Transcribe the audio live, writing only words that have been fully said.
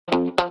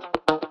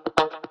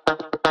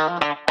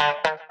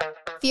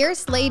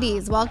Fierce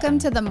ladies, welcome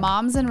to the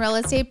Moms in Real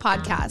Estate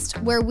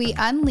podcast, where we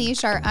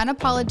unleash our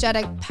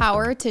unapologetic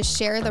power to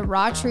share the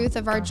raw truth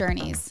of our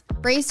journeys.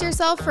 Brace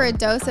yourself for a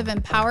dose of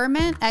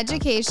empowerment,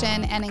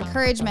 education, and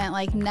encouragement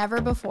like never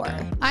before.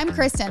 I'm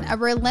Kristen, a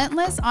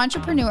relentless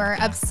entrepreneur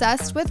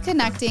obsessed with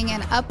connecting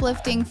and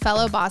uplifting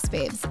fellow boss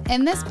babes.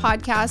 In this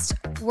podcast,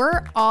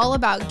 we're all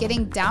about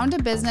getting down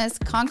to business,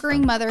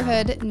 conquering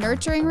motherhood,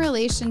 nurturing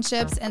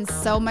relationships, and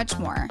so much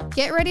more.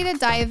 Get ready to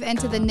dive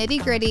into the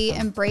nitty-gritty,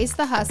 embrace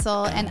the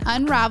hustle, and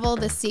unravel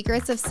the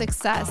secrets of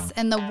success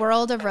in the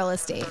world of real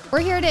estate.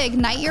 We're here to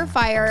ignite your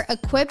fire,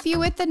 equip you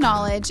with the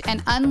knowledge,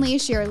 and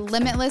unleash your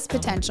limitless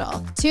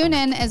potential. Tune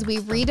in as we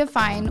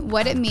redefine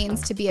what it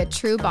means to be a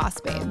true boss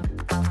babe.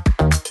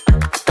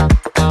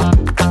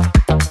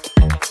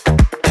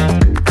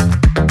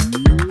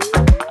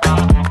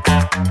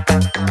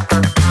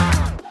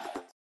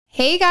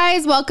 Hey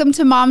guys, welcome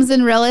to Moms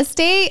in Real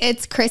Estate.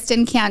 It's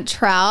Kristen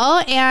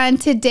Cantrell, and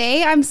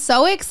today I'm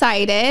so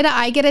excited.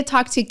 I get to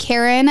talk to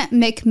Karen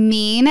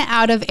McMeen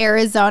out of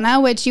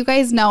Arizona, which you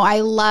guys know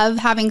I love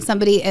having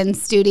somebody in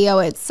studio.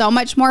 It's so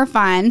much more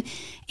fun.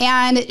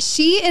 And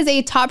she is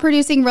a top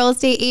producing real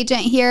estate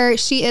agent here.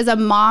 She is a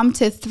mom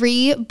to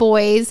 3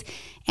 boys.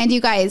 And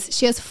you guys,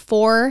 she has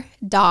 4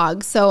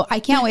 dogs. So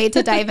I can't wait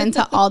to dive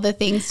into all the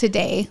things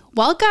today.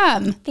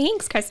 Welcome.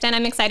 Thanks, Kristen.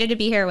 I'm excited to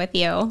be here with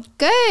you.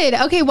 Good.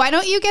 Okay, why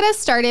don't you get us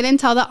started and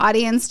tell the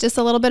audience just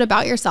a little bit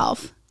about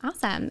yourself?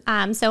 Awesome.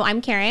 So I'm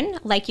Karen.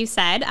 Like you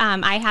said,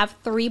 I have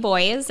 3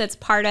 boys. It's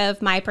part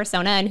of my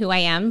persona and who I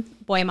am.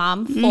 Boy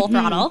mom, full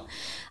throttle.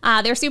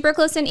 They're super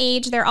close in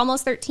age. They're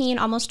almost 13,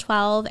 almost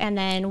 12, and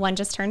then one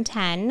just turned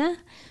 10.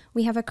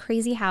 We have a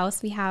crazy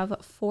house. We have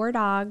 4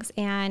 dogs,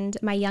 and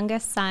my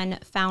youngest son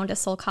found a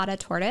sulcata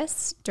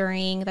tortoise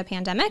during the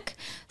pandemic.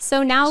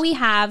 So now we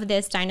have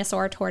this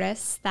dinosaur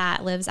tortoise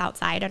that lives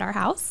outside at our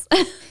house.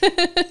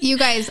 You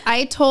guys,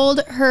 I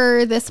told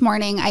her this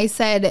morning, I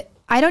said,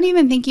 I don't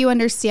even think you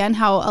understand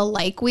how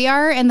alike we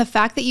are. And the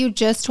fact that you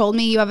just told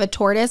me you have a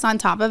tortoise on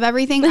top of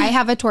everything, I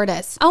have a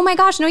tortoise. Oh my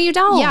gosh, no you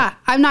don't. Yeah,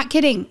 I'm not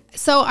kidding.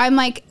 So I'm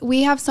like,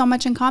 we have so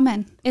much in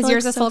common. Is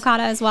yours a sulcata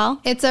as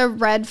well? It's a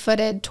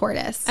red-footed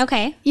tortoise.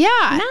 Okay. Yeah.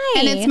 Nice.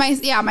 And it's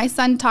my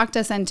son talked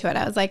us into it.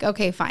 I was like,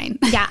 okay, fine.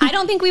 Yeah, I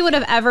don't think we would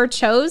have ever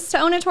chose to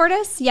own a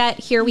tortoise, yet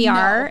here we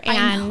are.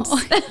 And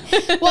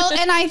well,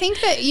 and I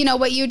think that, you know,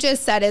 what you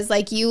just said is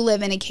like you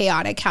live in a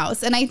chaotic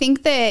house. And I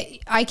think that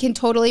I can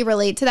totally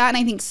relate to that. And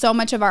I think so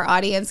much of our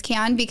audience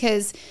can,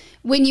 because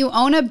when you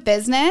own a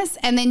business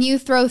and then you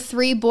throw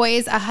 3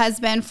 boys, a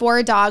husband,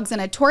 4 dogs, and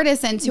a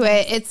tortoise into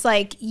it, it's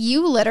like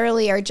you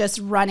literally are just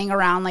running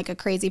around like a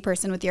crazy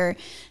person with your,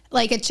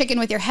 like a chicken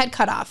with your head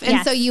cut off.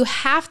 And so you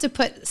have to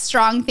put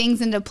strong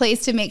things into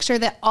place to make sure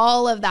that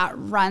all of that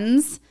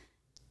runs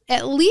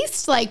at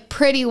least like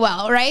pretty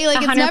well, right? Like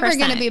 100%. It's never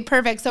going to be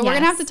perfect. So we're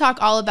going to have to talk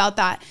all about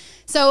that.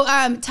 So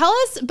tell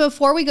us,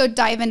 before we go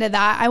dive into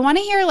that, I want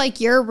to hear like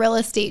your real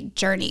estate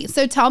journey.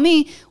 So tell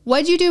me, what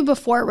did you do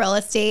before real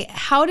estate?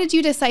 How did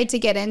you decide to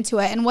get into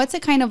it? And what's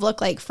it kind of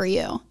look like for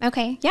you?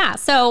 Okay. Yeah.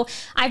 So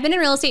I've been in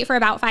real estate for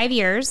about 5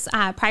 years.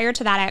 Prior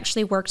to that, I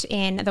actually worked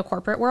in the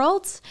corporate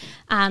world.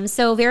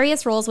 So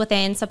various roles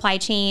within supply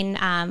chain,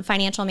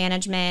 financial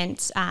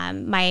management.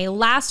 My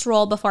last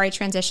role before I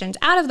transitioned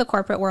out of the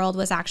corporate world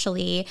was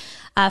actually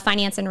a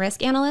finance and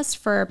risk analyst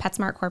for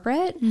PetSmart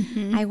Corporate.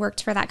 Mm-hmm. I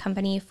worked for that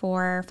company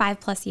for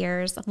 5+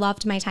 years.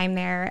 Loved my time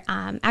there.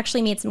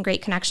 Actually made some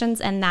great connections,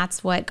 and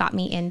that's what got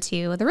me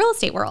into the real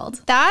estate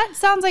world. That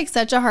sounds like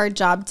such a hard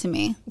job to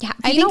me. Yeah.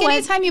 I think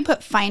anytime you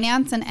put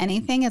finance in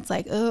anything, it's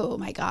like, oh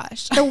my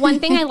gosh. The one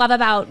thing I love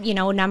about, you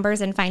know,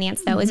 numbers and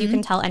finance though, is you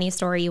can tell any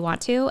story you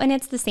want to, and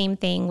it's the same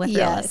thing with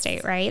real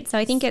estate, right? So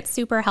I think it's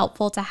super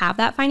helpful to have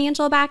that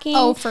financial backing.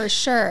 Oh, for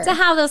sure. To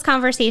have those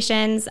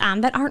conversations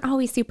that aren't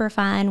always super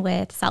fun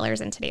with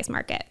sellers in today's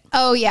market.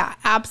 Oh yeah,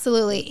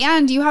 absolutely.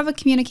 And you have a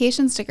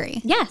communications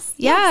degree. Yes.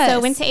 Yes. So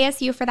went to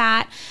ASU for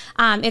that.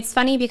 It's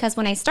funny because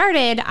when I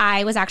started,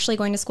 I was actually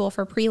going to school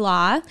for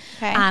pre-law.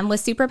 Okay.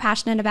 Was super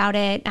passionate about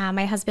it.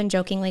 My husband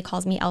jokingly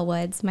calls me Elle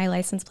Woods. My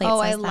license plate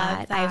says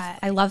love that.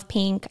 I love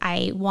pink.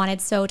 I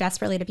wanted so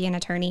desperately to be an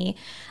attorney.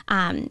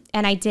 And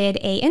I did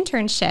a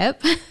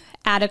internship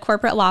at a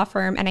corporate law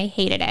firm, and I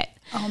hated it.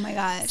 Oh my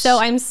gosh. So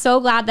I'm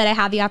so glad that I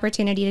had the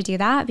opportunity to do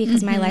that,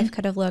 because my life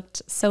could have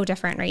looked so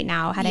different right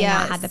now had I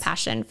not had the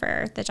passion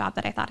for the job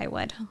that I thought I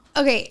would.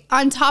 Okay.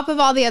 On top of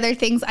all the other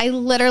things, I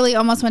literally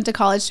almost went to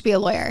college to be a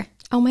lawyer.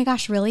 Oh my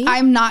gosh, really?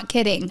 I'm not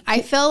kidding.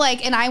 I feel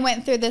like, and I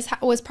went through this,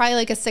 was probably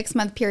like a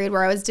 6-month period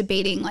where I was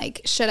debating,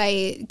 like, should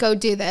I go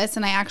do this?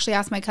 And I actually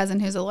asked my cousin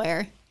who's a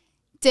lawyer.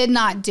 Did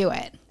not do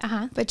it.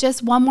 But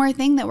just one more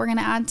thing that we're going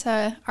to add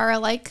to our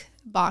alike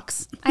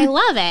box. I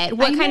love it.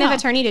 What kind of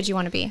attorney did you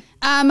want to be?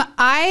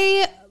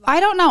 I I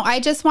don't know. I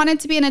just wanted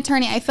to be an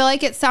attorney. I feel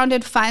like it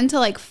sounded fun to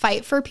like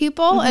fight for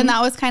people. And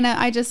that was kind of,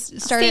 I just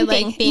started Same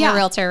thing, being a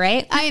realtor,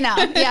 right? I know.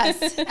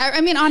 Yes.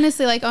 I mean,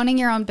 honestly, like owning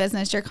your own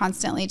business, you're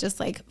constantly just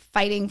like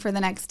fighting for the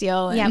next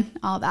deal and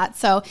all that.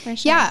 So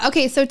yeah.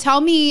 Okay. So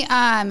tell me,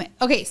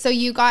 okay. So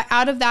you got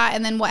out of that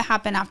and then what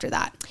happened after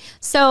that?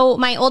 So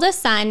my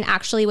oldest son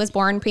actually was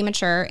born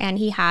premature and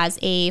he has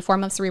a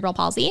form of cerebral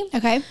palsy.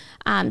 Okay.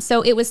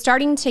 So it was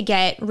starting to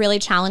get really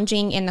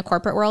challenging in the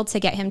corporate world to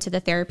get him to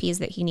the therapies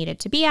that he needed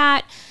to be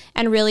at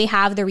and really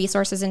have the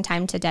resources and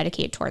time to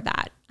dedicate toward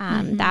that.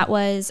 That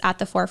was at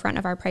the forefront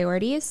of our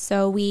priorities.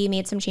 So we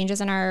made some changes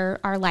in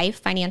our life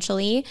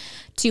financially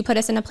to put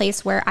us in a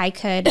place where I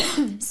could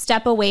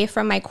step away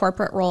from my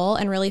corporate role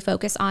and really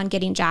focus on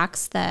getting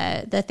Jax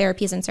the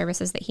therapies and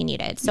services that he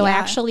needed. So I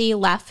actually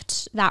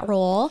left that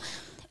role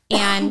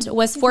and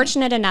was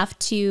fortunate enough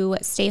to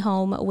stay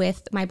home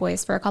with my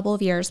boys for a couple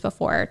of years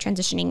before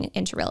transitioning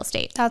into real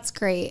estate. That's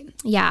great.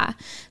 Yeah.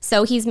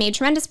 So he's made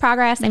tremendous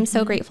progress. I'm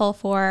so grateful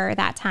for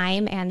that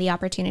time and the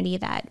opportunity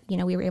that, you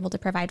know, we were able to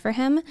provide for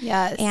him.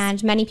 Yes.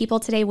 And many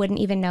people today wouldn't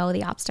even know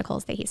the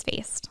obstacles that he's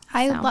faced.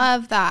 I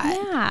love that.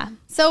 Yeah.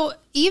 So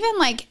even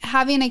like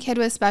having a kid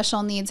with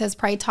special needs has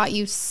probably taught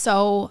you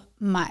so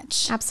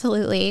much.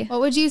 Absolutely.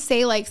 What would you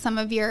say like some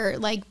of your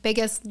like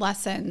biggest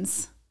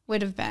lessons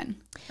would have been,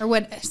 or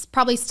what is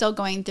probably still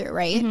going through,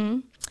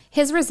 right?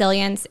 His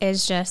resilience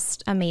is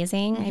just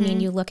amazing. I mean,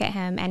 you look at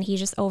him and he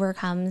just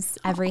overcomes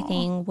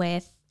everything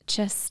with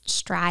just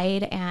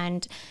stride,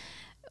 and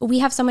we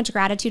have so much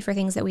gratitude for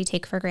things that we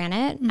take for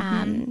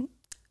granted.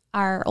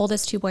 Our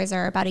oldest two boys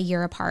are about a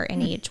year apart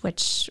in age,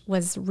 which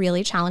was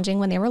really challenging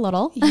when they were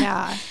little.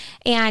 Yeah.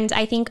 And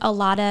I think a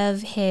lot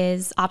of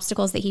his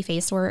obstacles that he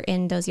faced were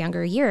in those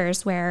younger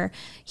years where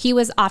he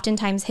was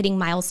oftentimes hitting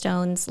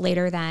milestones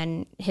later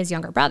than his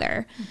younger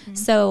brother.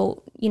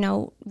 So, you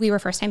know, we were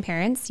first-time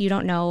parents. You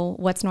don't know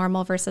what's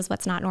normal versus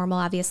what's not normal.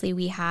 Obviously,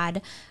 we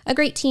had a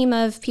great team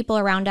of people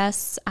around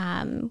us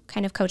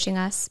kind of coaching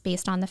us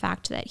based on the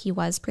fact that he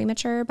was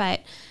premature,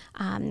 but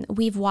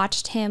we've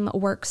watched him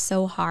work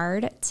so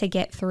hard to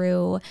get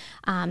through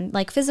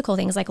like physical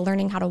things like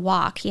learning how to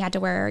walk. He had to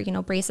wear, you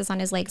know, braces on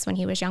his legs when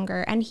he was younger,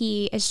 and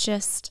he is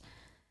just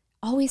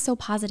always so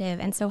positive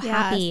and so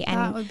happy. And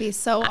that would be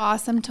so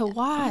awesome to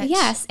watch.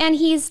 Yes. And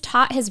he's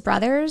taught his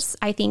brothers,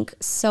 I think,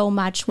 so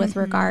much with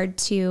regard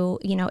to,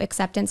 you know,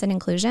 acceptance and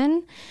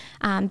inclusion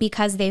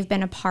because they've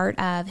been a part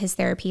of his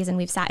therapies, and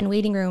we've sat in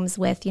waiting rooms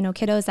with, you know,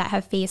 kiddos that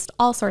have faced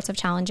all sorts of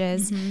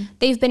challenges.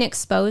 They've been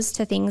exposed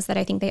to things that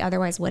I think they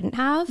otherwise wouldn't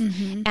have.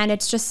 And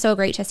it's just so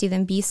great to see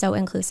them be so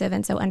inclusive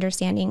and so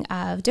understanding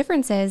of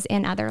differences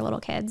in other little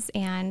kids.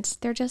 And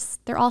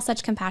they're all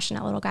such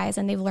compassionate little guys,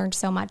 and they've learned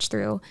so much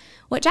through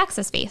what Jax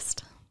has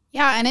faced.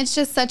 Yeah. And it's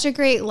just such a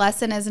great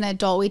lesson as an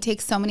adult. We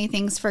take so many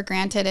things for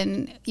granted.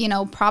 And, you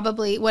know,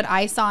 probably what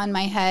I saw in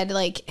my head,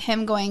 like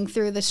him going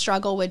through the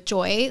struggle with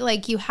joy,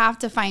 like you have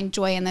to find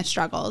joy in the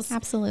struggles.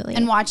 Absolutely.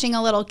 And watching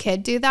a little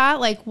kid do that,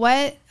 like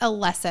what a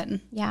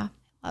lesson. Yeah.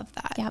 Love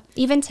that. Yeah.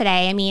 Even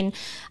today, I mean,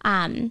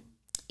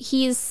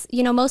 he's,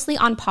 you know, mostly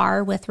on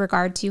par with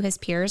regard to his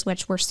peers,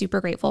 which we're super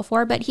grateful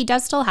for, but he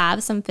does still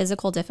have some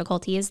physical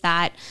difficulties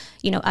that,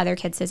 you know, other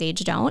kids his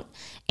age don't.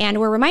 And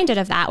we're reminded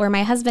of that, where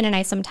my husband and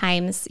I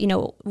sometimes, you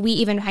know, we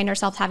even find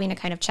ourselves having to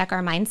kind of check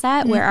our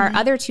mindset where our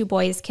other two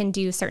boys can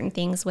do certain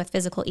things with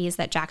physical ease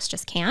that Jax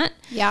just can't.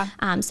 Yeah.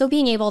 So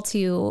being able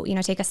to, you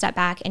know, take a step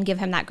back and give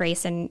him that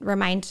grace and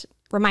remind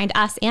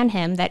us and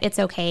him that it's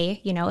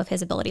okay, you know, if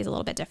his ability is a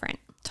little bit different.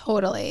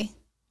 Totally.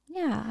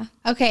 Yeah.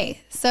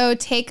 Okay. So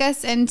take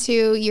us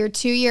into your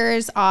 2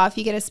 years off.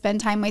 You get to spend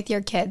time with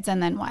your kids,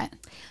 and then what?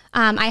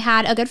 I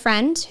had a good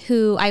friend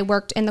who I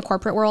worked in the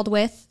corporate world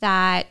with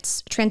that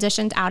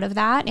transitioned out of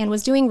that and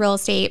was doing real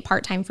estate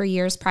part-time for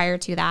years prior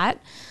to that.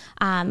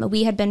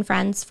 We had been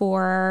friends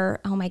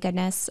for, oh my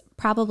goodness,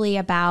 probably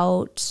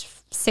about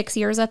 6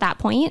 years at that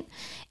point.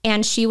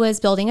 And she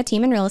was building a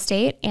team in real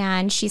estate,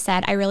 and she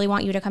said, I really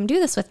want you to come do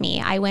this with me.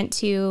 I went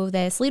to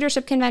this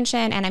leadership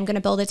convention and I'm going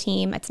to build a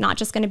team. It's not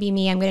just going to be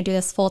me. I'm going to do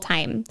this full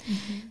time.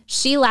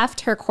 She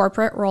left her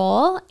corporate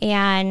role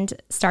and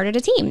started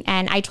a team.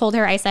 And I told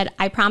her, I said,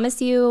 I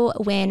promise you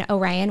when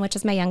Orion, which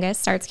is my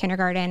youngest, starts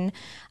kindergarten,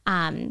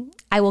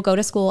 I will go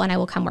to school and I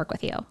will come work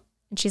with you.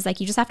 And she's like,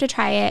 you just have to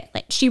try it.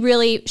 Like she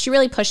really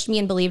pushed me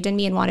and believed in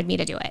me and wanted me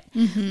to do it.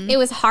 It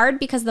was hard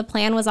because the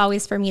plan was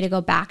always for me to go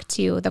back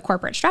to the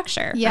corporate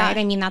structure, right?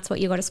 I mean, that's what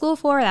you go to school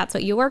for. That's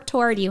what you work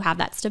toward. You have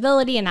that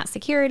stability and that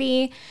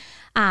security.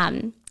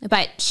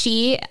 But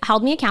she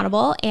held me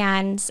accountable.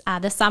 And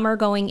the summer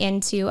going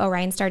into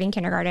Orion starting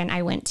kindergarten,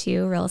 I went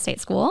to real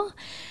estate school.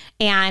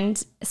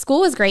 And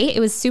school was great. It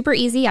was super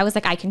easy. I was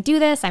like, I can do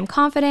this. I'm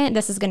confident.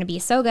 This is going to be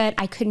so good.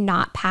 I could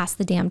not pass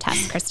the damn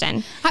test,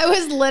 Kristen. I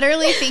was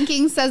literally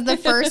thinking, says the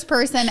first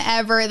person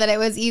ever, that it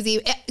was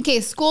easy. Okay,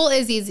 school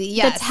is easy.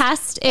 Yes. The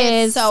test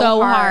is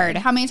so hard.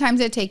 How many times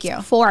did it take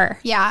you? 4.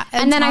 Yeah.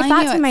 And then I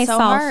thought to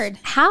myself,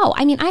 how?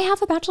 I mean, I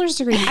have a bachelor's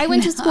degree. I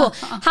went to school.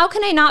 How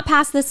can I not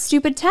pass this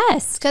stupid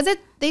test? Because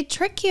they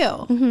trick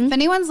you. If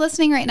anyone's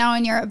listening right now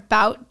and you're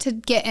about to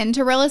get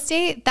into real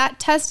estate, that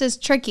test is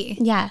tricky.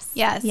 Yes.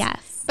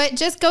 But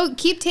just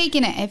keep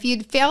taking it. If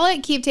you fail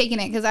it, keep taking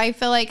it. Because I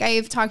feel like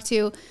I've talked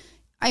to,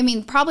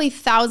 probably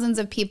thousands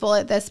of people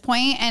at this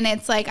point. And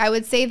it's like, I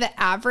would say the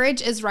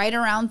average is right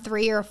around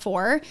 3 or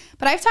 4.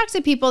 But I've talked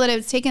to people that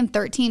it's taken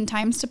 13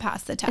 times to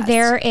pass the test.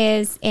 There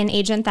is an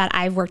agent that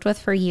I've worked with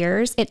for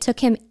years. It took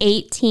him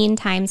 18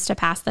 times to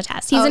pass the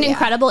test. He's an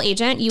incredible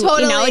agent. You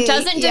know, it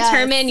doesn't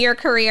determine your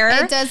career.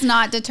 It does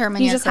not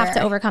determine your career. You just have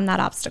to overcome that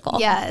obstacle.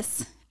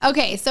 Yes.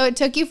 Okay, so it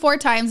took you 4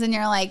 times and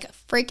you're like,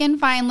 freaking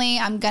finally,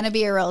 I'm going to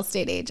be a real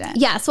estate agent.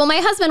 Yes. Well, my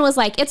husband was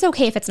like, it's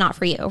okay if it's not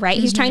for you, right?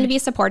 He's trying to be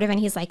supportive and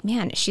he's like,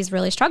 man, she's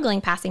really struggling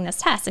passing this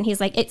test. And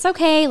he's like, it's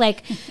okay.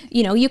 Like,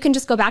 you know, you can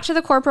just go back to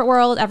the corporate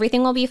world.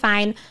 Everything will be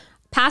fine.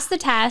 Pass the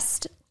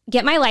test,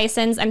 get my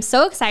license. I'm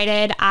so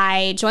excited.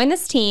 I joined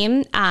this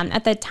team.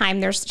 At the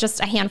time, there's just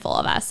a handful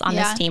of us on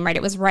this team, right?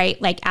 It was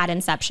right like at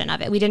inception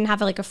of it. We didn't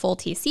have like a full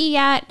TC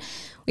yet.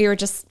 We were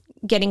just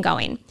getting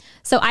going.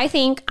 So I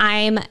think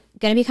I'm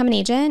going to become an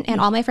agent and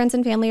all my friends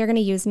and family are going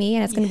to use me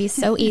and it's going to be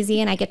so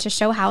easy and I get to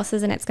show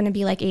houses and it's going to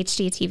be like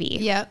HGTV.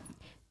 Yep.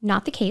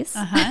 Not the case.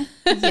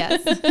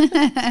 Yes.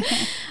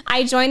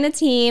 I joined the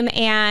team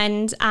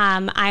and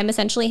I'm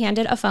essentially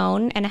handed a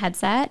phone and a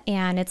headset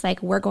and it's like,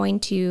 we're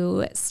going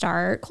to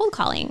start cold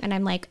calling. And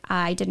I'm like,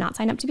 I did not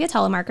sign up to be a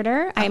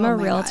telemarketer. I'm a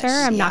realtor.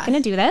 I'm not going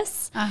to do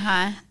this.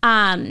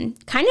 Kind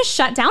of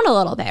shut down a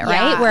little bit,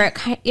 right? Where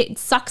it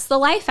sucks the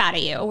life out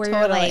of you. Where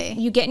you're like,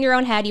 you get in your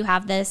own head, you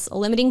have this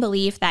limiting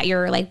belief that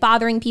you're like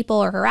bothering people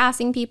or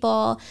harassing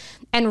people,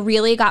 and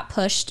really got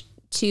pushed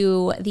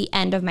to the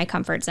end of my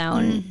comfort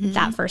zone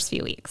that first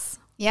few weeks.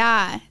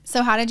 Yeah.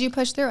 So how did you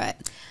push through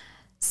it?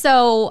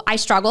 So I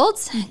struggled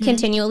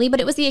continually,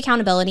 but it was the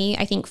accountability,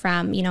 I think,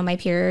 from, you know, my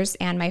peers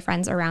and my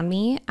friends around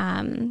me.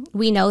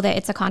 We know that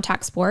it's a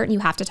contact sport and you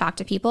have to talk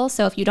to people.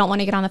 So if you don't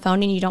want to get on the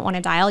phone and you don't want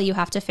to dial, you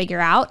have to figure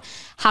out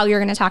how you're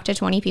going to talk to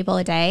 20 people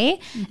a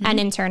day and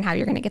in turn, how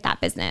you're going to get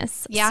that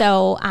business. Yeah.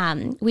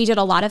 So we did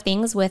a lot of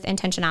things with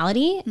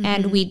intentionality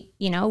and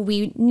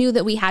we knew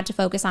that we had to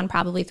focus on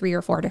probably 3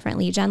 or 4 different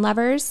lead gen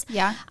levers.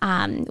 Yeah.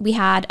 We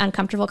had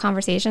uncomfortable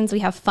conversations. We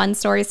have fun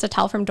stories to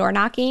tell from door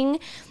knocking.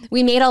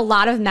 We made a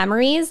lot of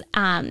memories.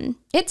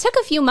 It took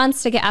a few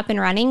months to get up and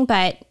running,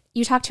 but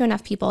you talk to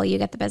enough people, you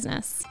get the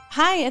business.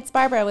 Hi, it's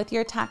Barbara with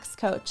your tax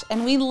coach,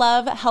 and we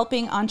love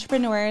helping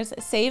entrepreneurs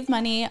save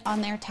money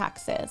on their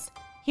taxes.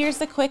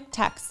 Here's a quick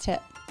tax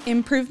tip.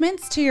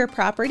 Improvements to your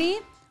property,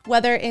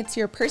 whether it's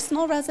your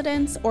personal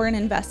residence or an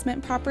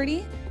investment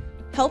property,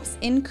 helps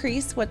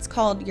increase what's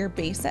called your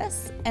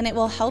basis, and it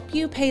will help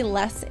you pay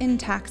less in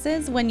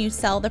taxes when you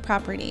sell the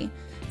property.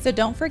 So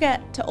don't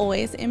forget to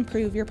always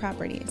improve your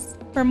properties.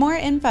 For more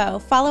info,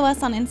 follow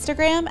us on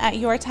Instagram at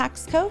Your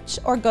Tax Coach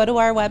or go to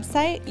our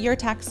website,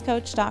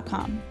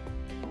 yourtaxcoach.com.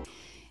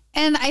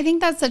 And I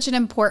think that's such an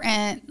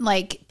important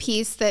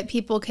piece that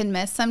people can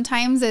miss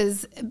sometimes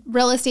is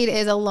real estate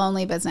is a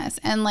lonely business.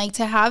 And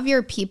to have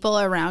your people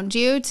around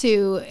you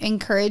to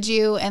encourage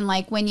you and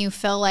when you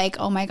feel like,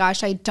 oh my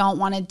gosh, I don't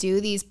want to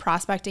do these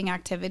prospecting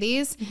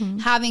activities,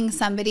 having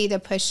somebody to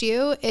push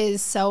you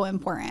is so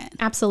important.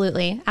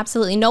 Absolutely.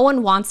 Absolutely. No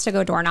one wants to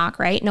go door knock,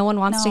 right? No one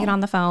wants to get on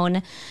the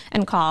phone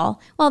and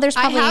call. Well,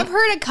 I have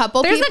heard a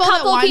couple people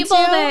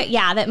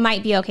that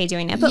might be okay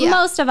doing it. But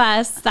most of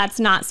us, that's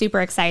not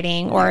super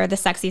exciting or the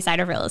sexy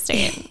side of real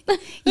estate.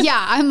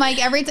 I'm like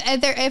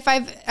if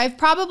I've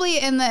probably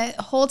in the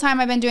whole time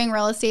I've been doing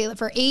real estate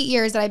for 8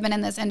 years that I've been in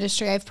this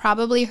industry, I've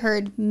probably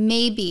heard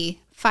maybe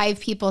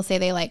 5 people say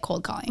they like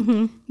cold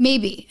calling.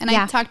 Maybe. And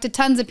I've talked to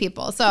tons of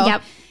people.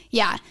 So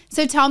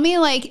So tell me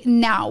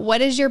now, what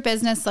does your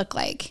business look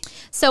like?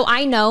 So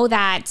I know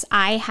that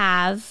I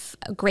have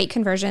great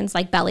conversions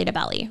belly to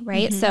belly,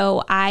 right?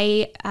 So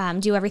I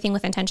do everything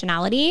with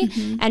intentionality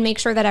and make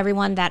sure that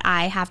everyone that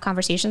I have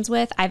conversations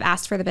with, I've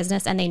asked for the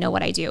business and they know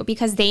what I do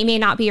because they may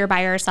not be your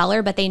buyer or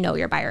seller, but they know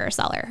your buyer or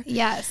seller.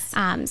 Yes.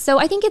 So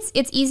I think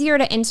it's easier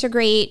to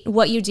integrate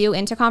what you do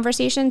into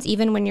conversations,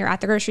 even when you're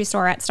at the grocery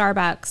store, at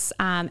Starbucks,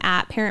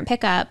 at parent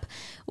pickup.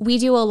 We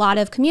do a lot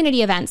of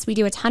community events. We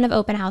do a ton of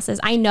open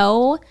houses. I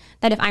know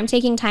that if I'm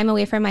taking time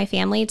away from my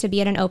family to be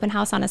at an open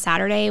house on a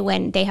Saturday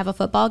when they have a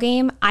football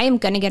game, I am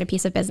going to get a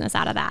piece of business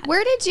out of that.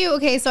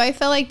 So I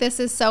feel like this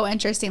is so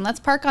interesting. Let's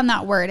park on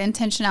that word,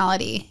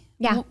 intentionality.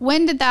 Yeah.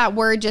 When did that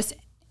word just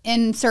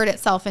insert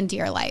itself into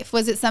your life?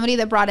 Was it somebody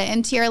that brought it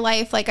into your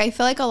life? I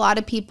feel like a lot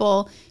of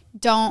people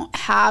don't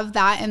have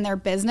that in their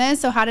business.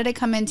 So how did it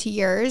come into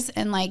yours?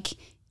 And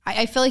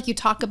I feel like you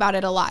talk about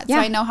it a lot. So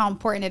I know how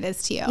important it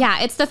is to you.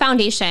 Yeah. It's the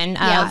foundation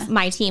of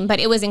my team, but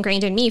it was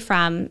ingrained in me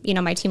from,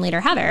 my team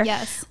leader, Heather,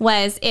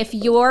 was if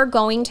you're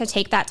going to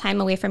take that time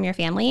away from your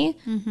family,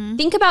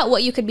 think about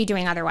what you could be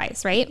doing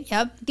otherwise, right?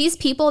 Yep. These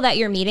people that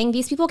you're meeting,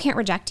 these people can't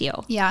reject you.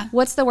 Yeah.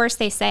 What's the worst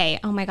they say?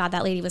 Oh my God,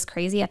 that lady was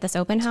crazy at this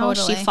open house.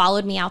 Totally. She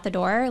followed me out the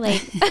door.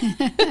 Like,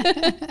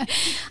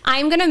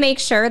 I'm going to make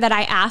sure that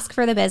I ask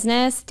for the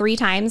business 3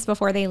 times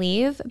before they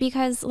leave,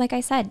 because like I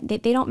said, they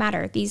don't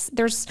matter.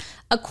 There's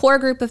a core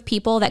group of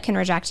people that can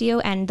reject you,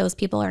 and those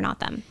people are not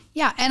them.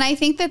 Yeah. And I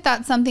think that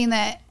that's something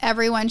that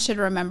everyone should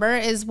remember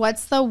is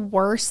what's the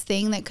worst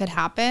thing that could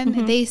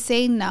happen? They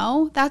say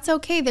no. That's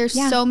okay. There's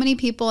so many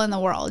people in the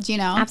world,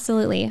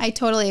 Absolutely. I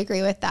totally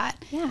agree with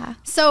that. Yeah.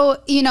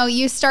 So,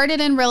 you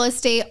started in real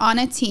estate on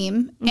a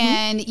team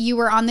and you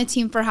were on the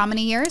team for how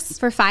many years?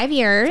 For 5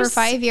 years. For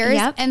 5 years.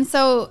 Yep. And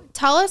so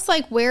tell us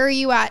where are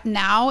you at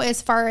now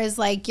as far as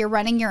you're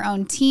running your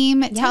own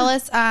team? Tell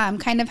us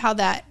kind of how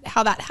that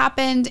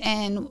happened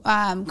and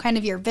kind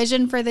of your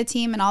vision for the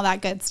team and all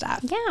that good stuff.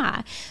 Yeah.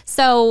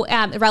 So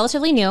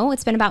relatively new.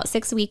 It's been about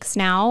 6 weeks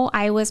now.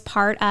 I was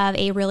part of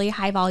a really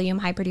high volume,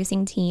 high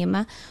producing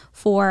team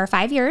for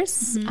 5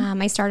 years.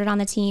 I started on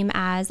the team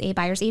as a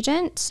buyer's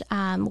agent,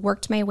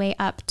 worked my way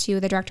up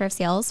to the director of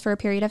sales for a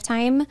period of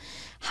time,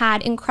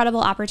 had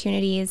incredible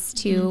opportunities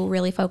to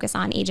really focus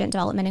on agent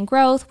development and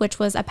growth, which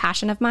was a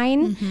passion of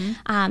mine.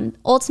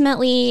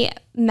 Ultimately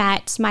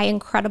met my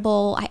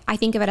incredible, I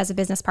think of it as a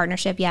business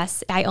partnership.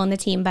 Yes, I own the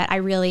team, but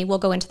we'll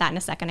go into that in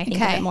a second. I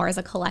think of it more as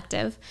a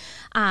collective.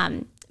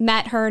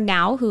 Met her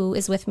now, who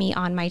is with me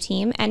on my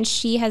team, and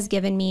she has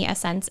given me a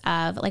sense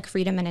of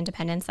freedom and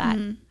independence that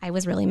I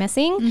was really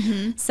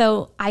missing.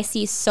 So I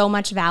see so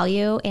much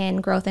value in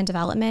growth and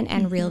development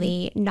and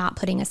really not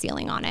putting a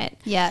ceiling on it.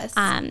 Yes.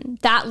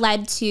 That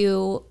led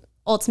to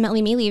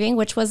ultimately me leaving,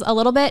 which was a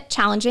little bit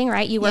challenging,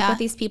 right? You work with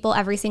these people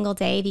every single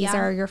day. These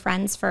are your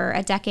friends for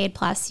a decade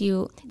plus.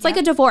 It's like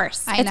a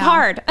divorce. It's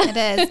hard. It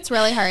is. It's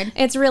really hard.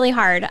 It's really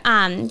hard.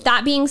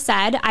 That being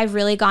said, I've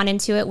really gone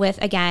into it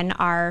with, again,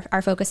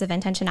 our focus of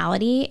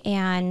intentionality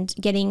and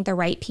getting the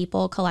right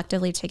people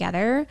collectively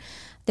together.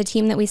 The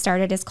team that we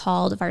started is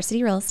called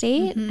Varsity Real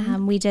Estate.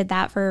 We did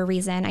that for a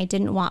reason. I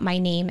didn't want my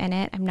name in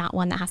it. I'm not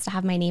one that has to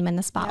have my name in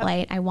the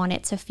spotlight. I want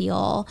it to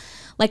feel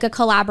like a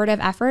collaborative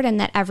effort and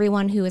that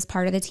everyone who is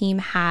part of the team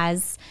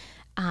has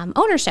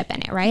ownership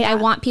in it, right? I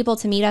want people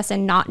to meet us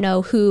and not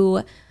know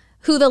who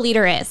the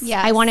leader is.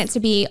 Yes. I want it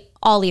to be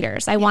all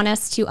leaders. I want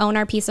us to own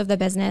our piece of the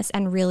business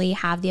and really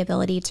have the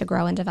ability to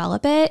grow and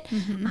develop it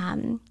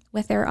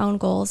with their own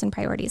goals and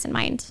priorities in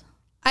mind.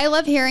 I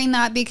love hearing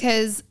that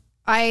because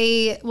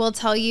I will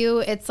tell you,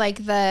 it's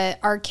like the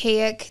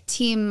archaic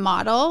team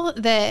model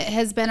that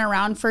has been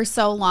around for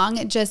so long.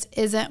 It just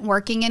isn't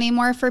working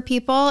anymore for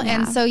people. Yeah.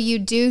 And so you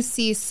do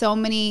see so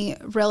many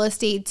real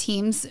estate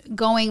teams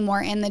going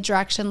more in the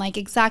direction like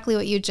exactly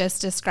what you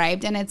just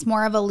described. And it's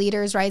more of a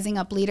leaders rising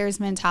up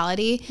leaders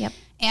mentality. Yep.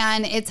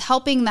 And it's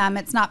helping them.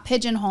 It's not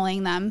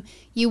pigeonholing them.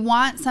 You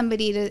want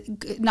somebody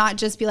to not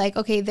just be like,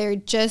 okay, they're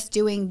just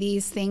doing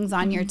these things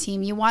on your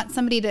team. You want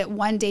somebody to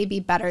one day be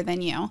better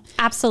than you.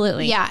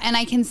 Absolutely. Yeah. And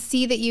I can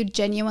see that you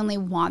genuinely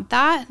want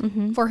that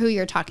for who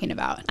you're talking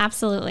about.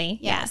 Absolutely.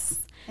 Yes.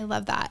 I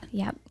love that.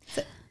 Yep.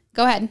 So,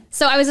 go ahead.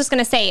 So I was just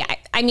going to say,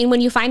 I mean,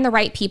 when you find the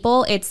right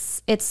people,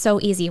 it's so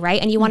easy,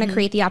 right? And you want to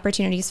create the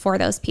opportunities for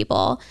those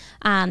people.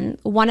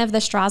 One of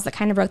the straws that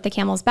kind of broke the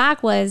camel's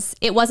back was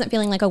it wasn't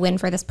feeling like a win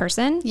for this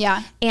person.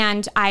 Yeah.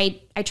 And I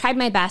tried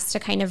my best to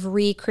kind of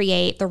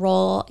recreate the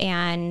role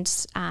and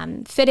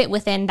fit it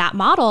within that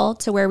model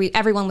to where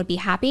everyone would be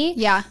happy.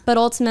 Yeah. But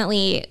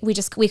ultimately,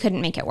 we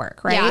couldn't make it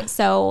work, right? Yeah.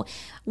 So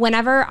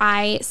whenever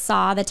I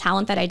saw the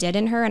talent that I did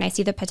in her and I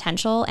see the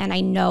potential and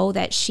I know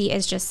that she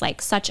is just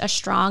like such a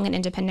strong and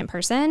independent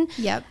person.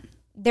 Yep.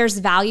 There's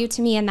value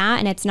to me in that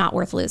and it's not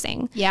worth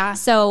losing. Yeah.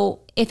 So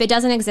if it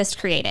doesn't exist,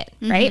 create it,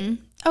 right?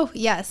 Oh,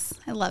 yes.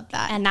 I love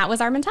that. And that was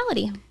our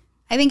mentality.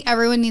 I think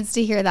everyone needs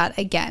to hear that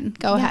again.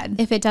 Go ahead.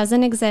 If it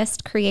doesn't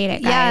exist, create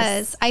it, guys.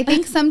 Yes. I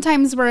think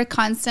sometimes we're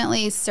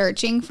constantly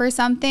searching for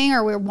something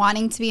or we're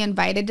wanting to be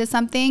invited to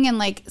something. And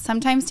like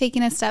sometimes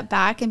taking a step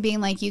back and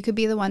being like, you could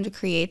be the one to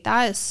create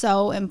that is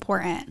so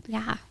important.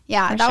 Yeah.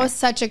 Yeah. That was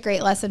such a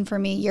great lesson for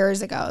me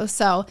years ago.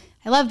 So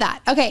I love that.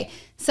 Okay.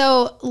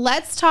 So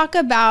let's talk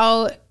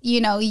about,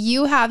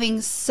 you having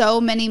so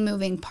many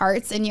moving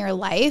parts in your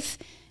life.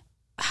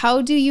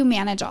 How do you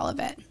manage all of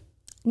it?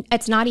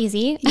 It's not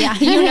easy. Yeah.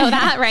 You know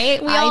that,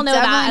 right? We all know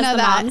that as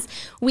the moms.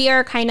 We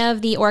are kind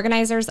of the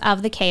organizers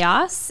of the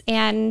chaos.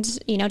 And,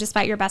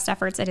 despite your best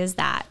efforts, it is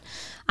that.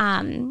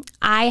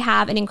 I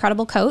have an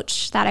incredible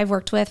coach that I've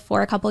worked with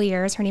for a couple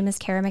years. Her name is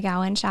Kara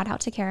McGowan. Shout out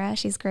to Kara.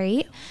 She's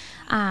great.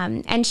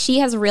 And she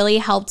has really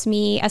helped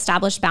me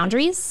establish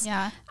boundaries.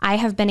 Yeah. I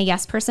have been a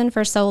yes person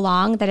for so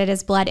long that it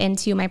has bled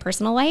into my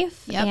personal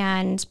life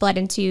and bled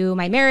into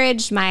my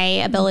marriage, my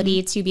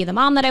ability to be the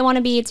mom that I want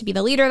to be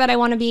the leader that I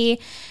want to be.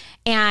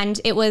 And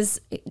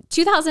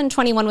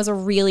 2021 was a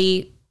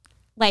really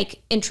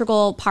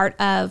integral part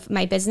of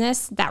my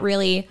business that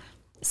really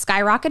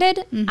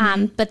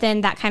skyrocketed. But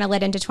then that kind of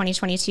led into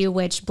 2022,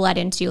 which bled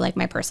into like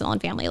my personal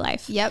and family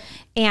life. Yep.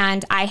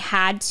 And I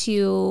had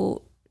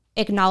to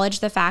acknowledge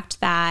the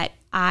fact that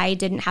I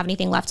didn't have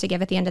anything left to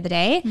give at the end of the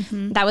day.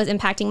 That was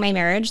impacting my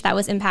marriage. That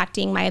was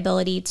impacting my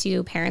ability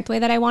to parent the way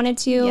that I wanted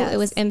to. It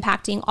was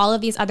impacting all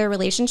of these other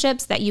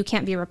relationships that you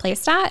can't be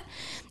replaced at.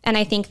 And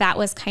I think that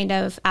was kind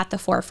of at the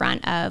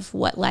forefront of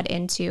what led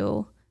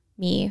into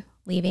me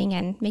leaving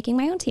and making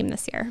my own team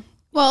this year.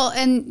 Well,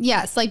 and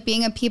yes, like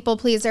being a people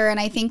pleaser. And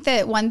I think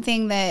that one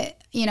thing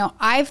that, you know,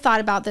 I've thought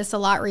about this a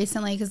lot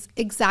recently because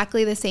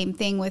exactly the same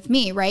thing with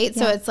me, right?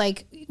 Yeah. So it's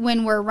like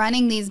when we're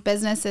running these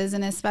businesses,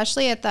 and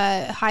especially at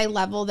the high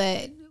level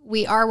that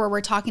we are, where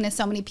we're talking to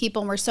so many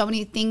people and we're so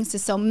many things to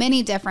so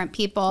many different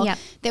people,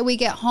 that we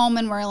get home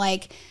and we're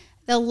like,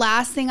 the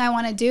last thing I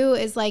want to do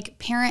is like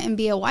parent and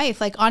be a wife.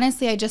 Like,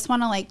 honestly, I just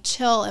want to like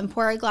chill and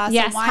pour a glass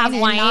of wine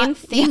and not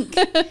think,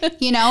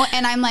 you know?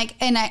 And I'm like,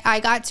 and I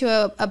got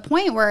to a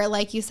point where,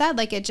 like you said,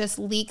 like it just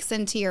leaks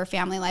into your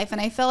family life. And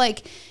I feel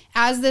like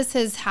as this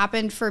has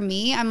happened for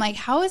me, I'm like,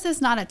 how is this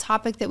not a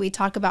topic that we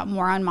talk about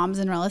more on Moms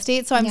in Real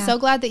Estate? So I'm so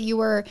glad that you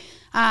were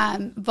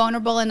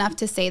vulnerable enough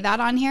to say that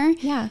on here.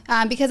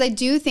 Because I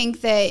do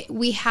think that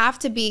we have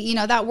to be, you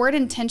know, that word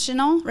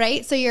intentional,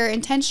 right? So you're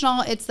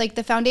intentional. It's like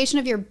the foundation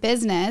of your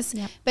business,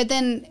 but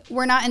then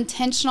we're not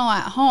intentional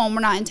at home.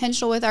 We're not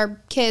intentional with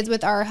our kids,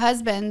 with our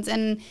husbands,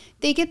 and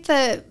they get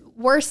the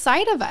worst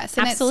side of us.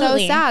 And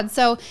Absolutely. It's so sad.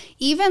 So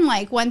even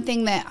like one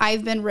thing that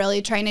I've been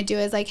really trying to do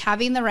is like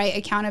having the right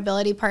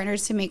accountability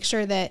partners to make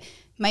sure that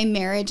my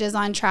marriage is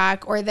on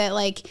track, or that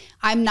like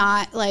I'm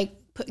not like,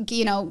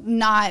 you know,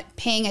 not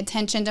paying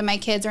attention to my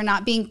kids or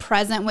not being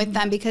present with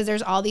them because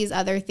there's all these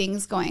other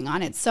things going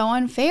on. It's so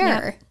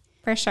unfair.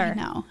 For sure.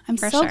 No, I'm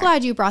so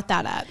glad you brought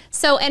that up.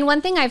 So, and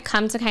one thing I've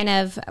come to kind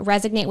of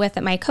resonate with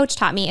that my coach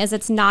taught me is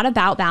it's not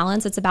about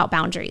balance, it's about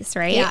boundaries,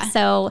 right? Yeah.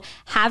 So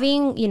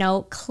having, you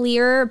know,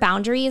 clear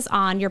boundaries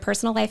on your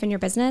personal life and your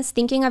business,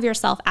 thinking of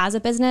yourself as a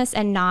business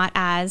and not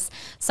as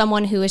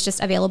someone who is just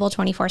available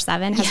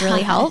 24/7 has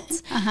really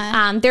helped.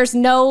 There's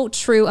no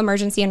true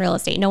emergency in real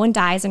estate. No one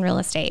dies in real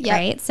estate,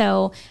 right?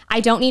 So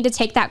I don't need to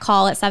take that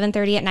call at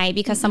 7:30 at night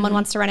because someone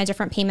wants to run a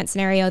different payment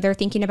scenario. They're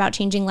thinking about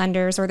changing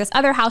lenders, or this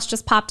other house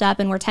just popped up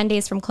and we're 10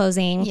 days from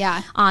closing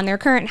on their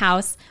current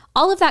house.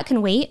 All of that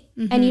can wait.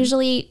 And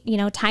usually, you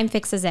know, time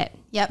fixes it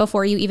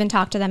before you even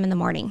talk to them in the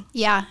morning.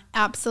 Yeah,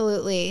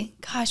 absolutely.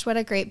 Gosh, what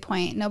a great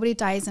point. Nobody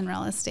dies in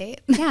real estate.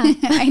 Yeah.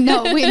 I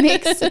know we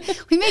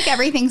make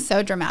everything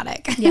so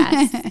dramatic.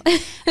 Yes.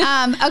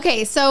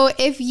 Okay. So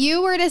if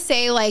you were to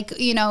say like,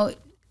 you know,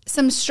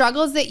 some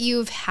struggles that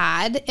you've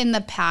had in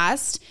the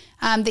past,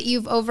 that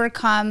you've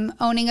overcome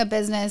owning a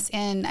business,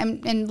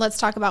 and let's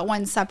talk about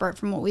one separate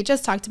from what we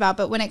just talked about,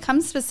 but when it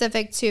comes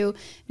specific to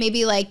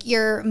maybe like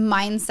your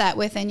mindset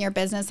within your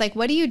business, like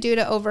what do you do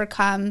to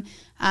overcome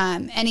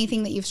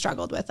anything that you've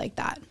struggled with like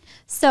that?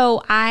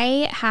 So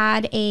I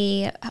had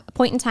a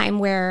point in time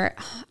where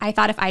I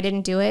thought if I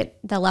didn't do it,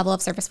 the level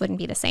of service wouldn't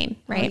be the same,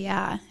 right? Oh,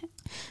 yeah.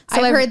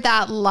 So I've heard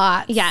that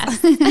lots.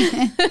 Yes.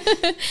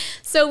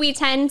 So we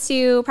tend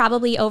to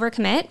probably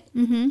overcommit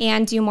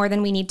and do more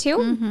than we need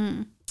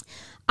to.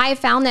 I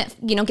found that,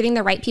 you know, getting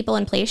the right people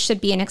in place should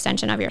be an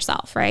extension of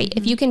yourself, right?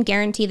 If you can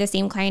guarantee the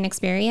same client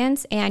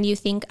experience and you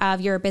think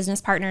of your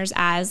business partners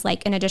as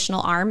like an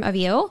additional arm of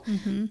you,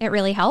 it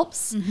really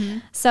helps.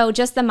 So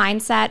just the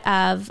mindset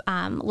of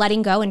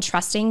letting go and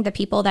trusting the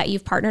people that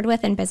you've partnered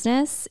with in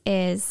business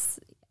is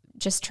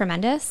just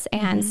tremendous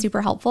and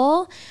super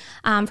helpful.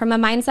 From a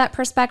mindset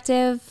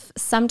perspective,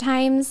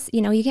 sometimes,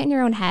 you know, you get in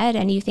your own head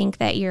and you think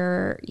that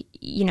you're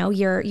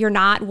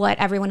not what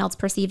everyone else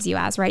perceives you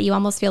as, right? You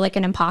almost feel like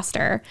an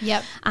imposter.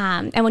 Yep.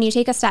 And when you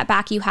take a step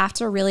back, you have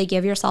to really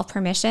give yourself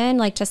permission,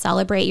 like to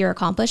celebrate your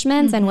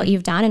accomplishments and what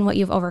you've done and what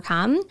you've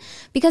overcome,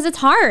 because it's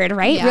hard,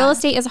 right? Yeah. Real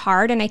estate is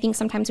hard. And I think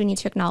sometimes we need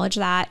to acknowledge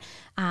that.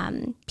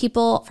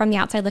 People from the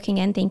outside looking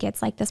in think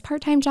it's like this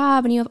part-time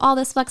job and you have all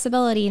this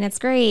flexibility and it's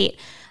great.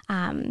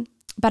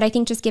 But I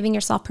think just giving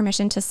yourself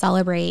permission to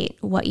celebrate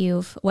what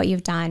you've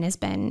done has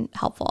been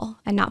helpful,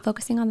 and not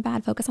focusing on the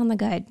bad, focus on the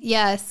good.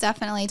 Yes,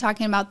 definitely.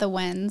 Talking about the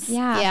wins.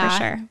 Yeah, for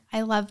sure.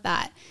 I love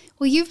that.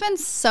 Well, you've been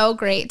so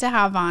great to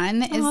have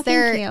on. Thank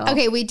you.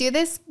 Okay, we do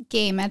this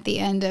game at the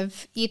end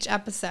of each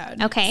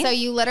episode. Okay. So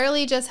you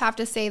literally just have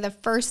to say the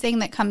first thing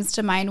that comes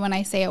to mind when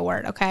I say a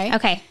word, okay?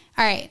 Okay.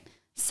 All right.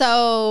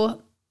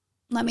 So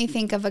let me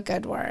think of a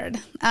good word.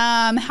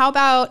 How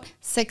about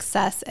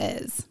success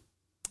is?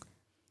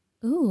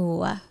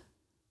 Ooh.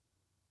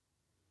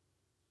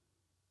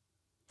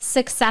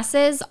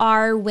 Successes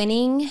are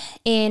winning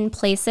in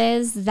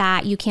places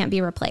that you can't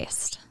be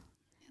replaced.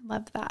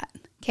 Love that.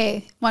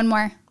 Okay, one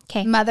more.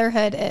 Okay.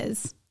 Motherhood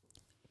is?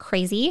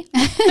 Crazy.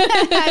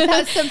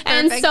 That's the perfect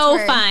and so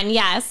word. fun.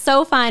 Yes,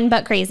 so fun,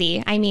 but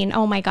crazy. I mean,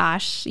 oh my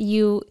gosh,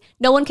 no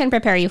one can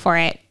prepare you for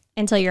it.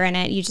 until you're in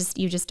it. You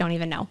just don't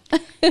even know.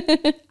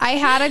 I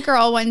had a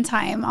girl one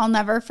time, I'll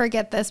never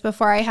forget this,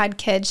 before I had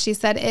kids. She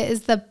said, it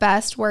is the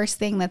best, worst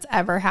thing that's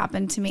ever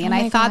happened to me. And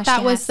I thought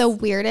that was the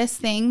weirdest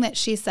thing that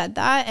she said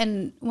that.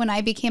 And when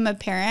I became a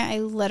parent, I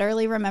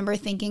literally remember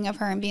thinking of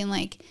her and being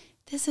like,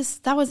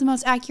 that was the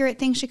most accurate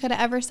thing she could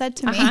have ever said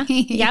to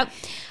me. Yep.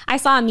 I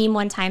saw a meme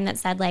one time that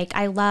said like,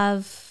 I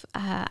love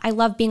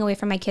being away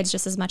from my kids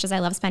just as much as I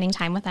love spending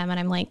time with them. And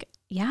I'm like,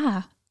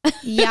 yeah.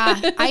 Yeah,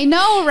 I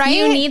know, right?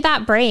 You need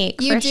that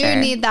break. You do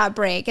need that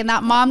break. And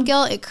that mom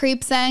guilt, it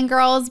creeps in,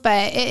 girls,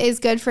 but it is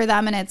good for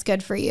them and it's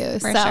good for you.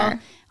 For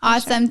sure.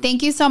 Awesome.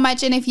 Thank you so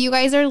much. And if you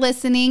guys are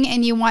listening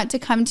and you want to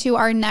come to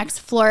our next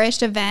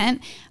Flourish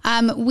event,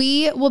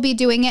 we will be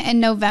doing it in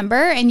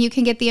November, and you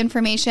can get the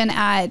information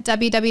at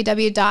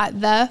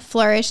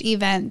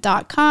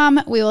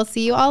www.theflourishevent.com. We will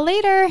see you all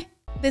later.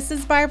 This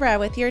is Barbara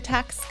with your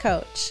tax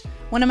coach.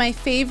 One of my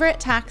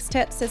favorite tax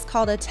tips is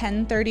called a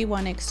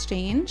 1031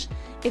 exchange.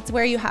 It's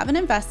where you have an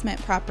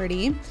investment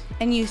property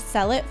and you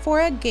sell it for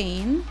a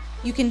gain.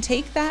 You can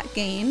take that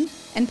gain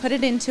and put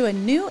it into a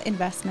new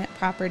investment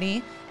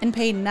property and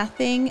pay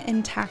nothing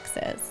in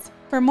taxes.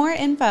 For more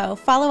info,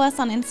 follow us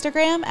on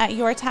Instagram at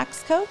Your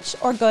Tax Coach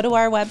or go to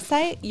our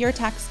website,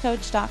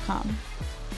 yourtaxcoach.com.